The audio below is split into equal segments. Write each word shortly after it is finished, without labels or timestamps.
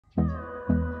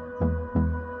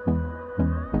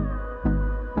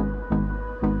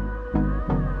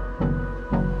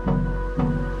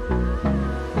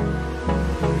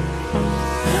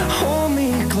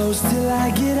close till I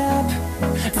get up.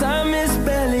 Time is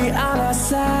barely on our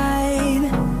side.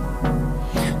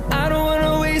 I don't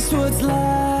wanna waste what's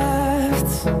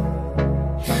left.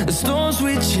 The storms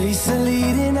we chase are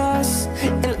leading us,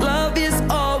 and love is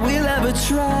all we'll ever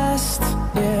trust.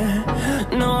 Yeah,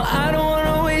 no, I don't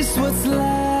wanna waste what's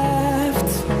left.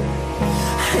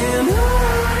 And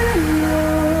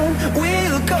on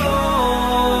we'll go,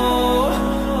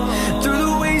 through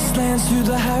the wastelands, through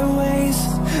the highways,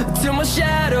 till my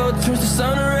shadow turns to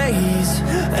sun rays.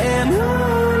 And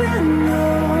on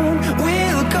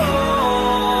we'll go,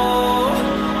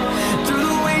 through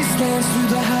the wastelands, through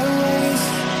the highways,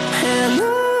 and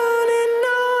on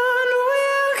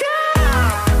we'll go.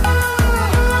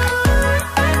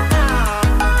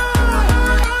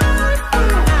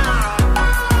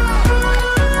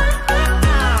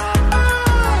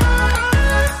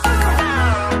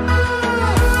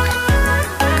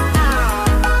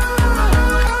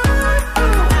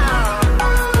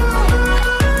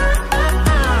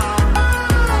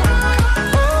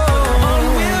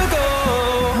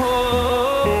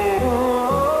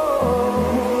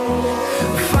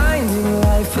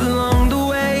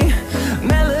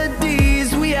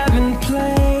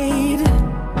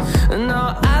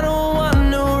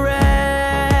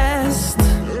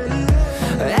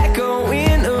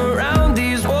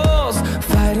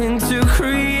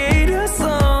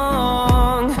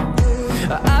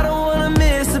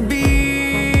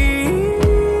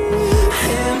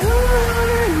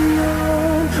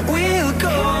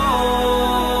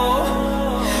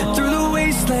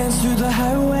 Through the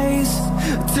highways,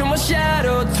 till my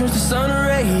shadow turns to sun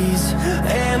rays.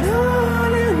 And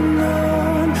on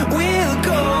we'll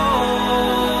go,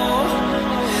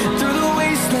 through the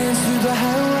wastelands, through the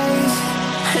highways,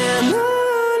 and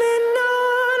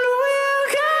on we'll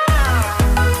go.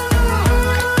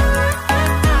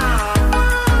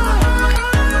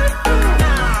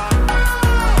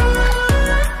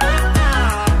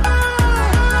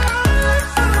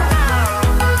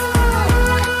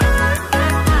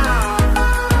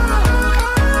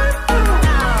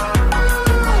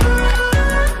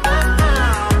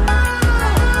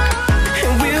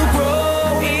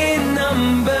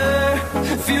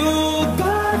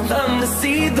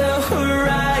 See the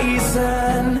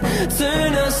horizon,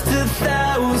 turn us to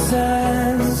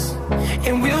thousands,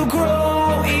 and we'll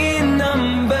grow in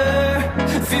number,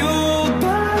 fueled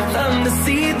by them to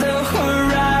see the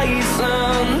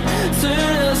horizon,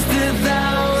 turn us to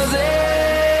thousands.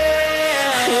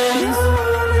 And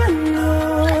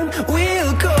on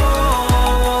we'll go,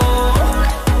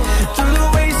 through the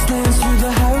wastelands, through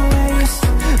the highways,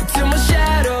 till my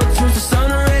shadow turns to sun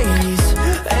rays.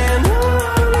 And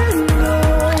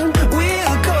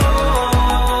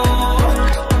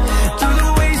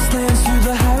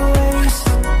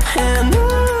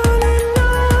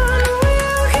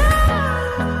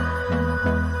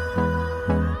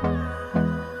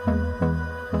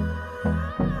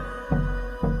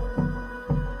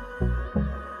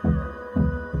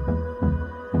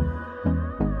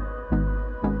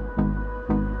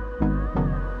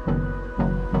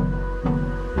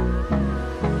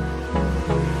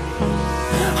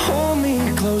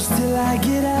close till I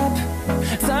get up.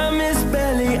 Time is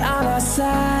barely on our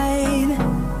side.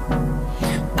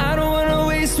 I don't wanna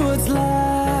waste what's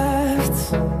left.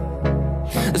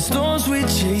 The storms we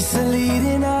chase are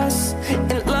leading us,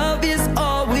 and love is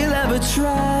all we'll ever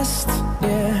trust.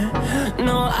 Yeah,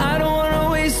 no, I don't wanna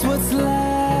waste what's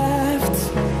left.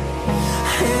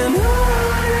 And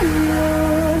on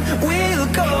we'll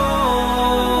go,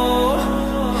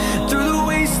 through the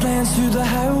wastelands, through the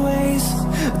highways,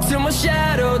 till my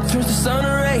shadow turns to sun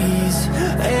rays.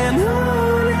 And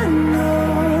on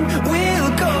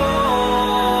we'll go,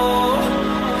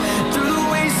 through the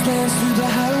wastelands, through the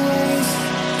highways,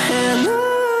 and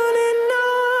on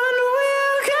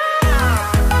we'll go.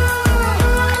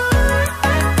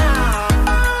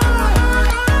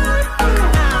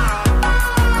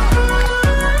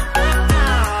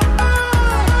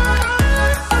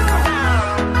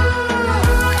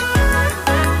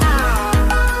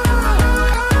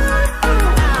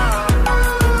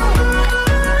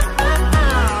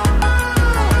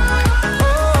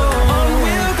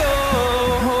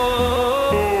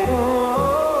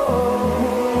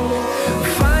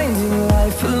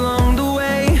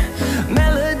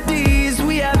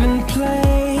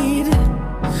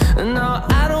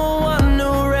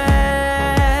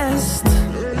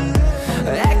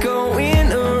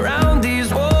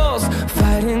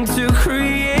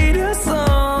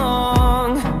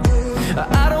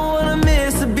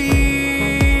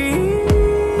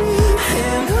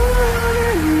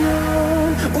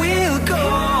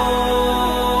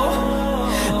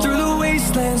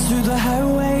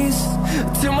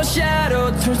 my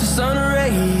shadow turns to sun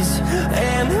rays.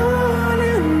 And on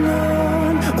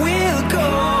we'll go,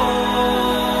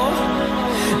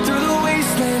 through the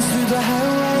wastelands, through the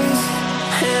highways,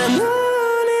 and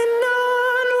on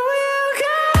we'll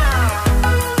go.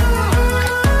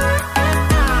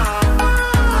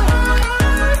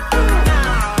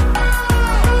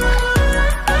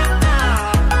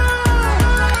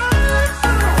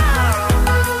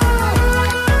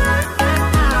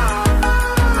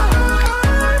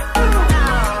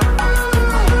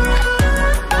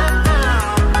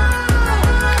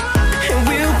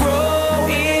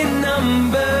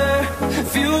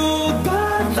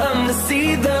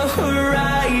 See the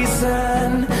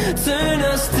horizon, turn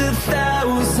us to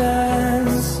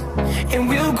thousands, and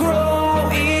we'll grow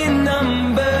in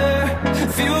number,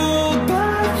 fueled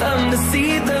by them. To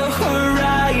see the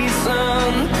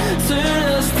horizon, turn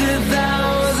us to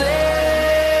thousands,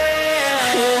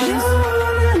 and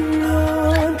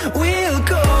on we'll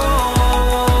go,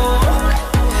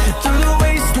 through the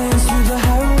wastelands, through the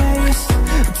highways,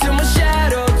 till my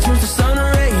shadow turns to sun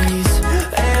rays.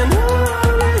 And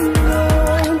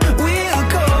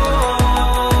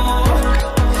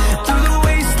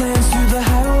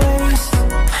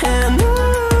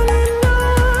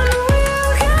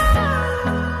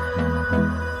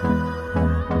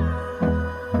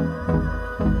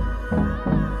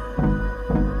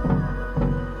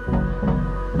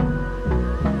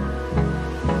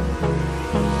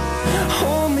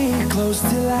close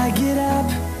till I get up.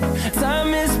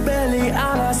 Time is barely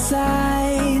on our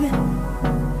side.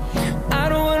 I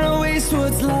don't wanna waste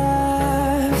what's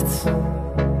left.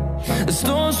 The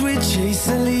storms we chase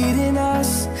are leading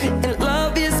us, and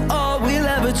love is all we'll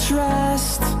ever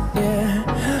trust. Yeah,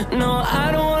 no,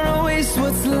 I don't wanna waste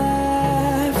what's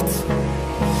left.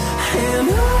 And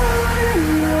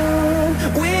on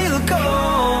we'll go,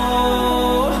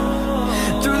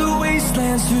 through the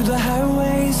wastelands, through the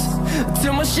highways,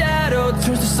 till my shadow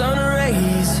turns to sun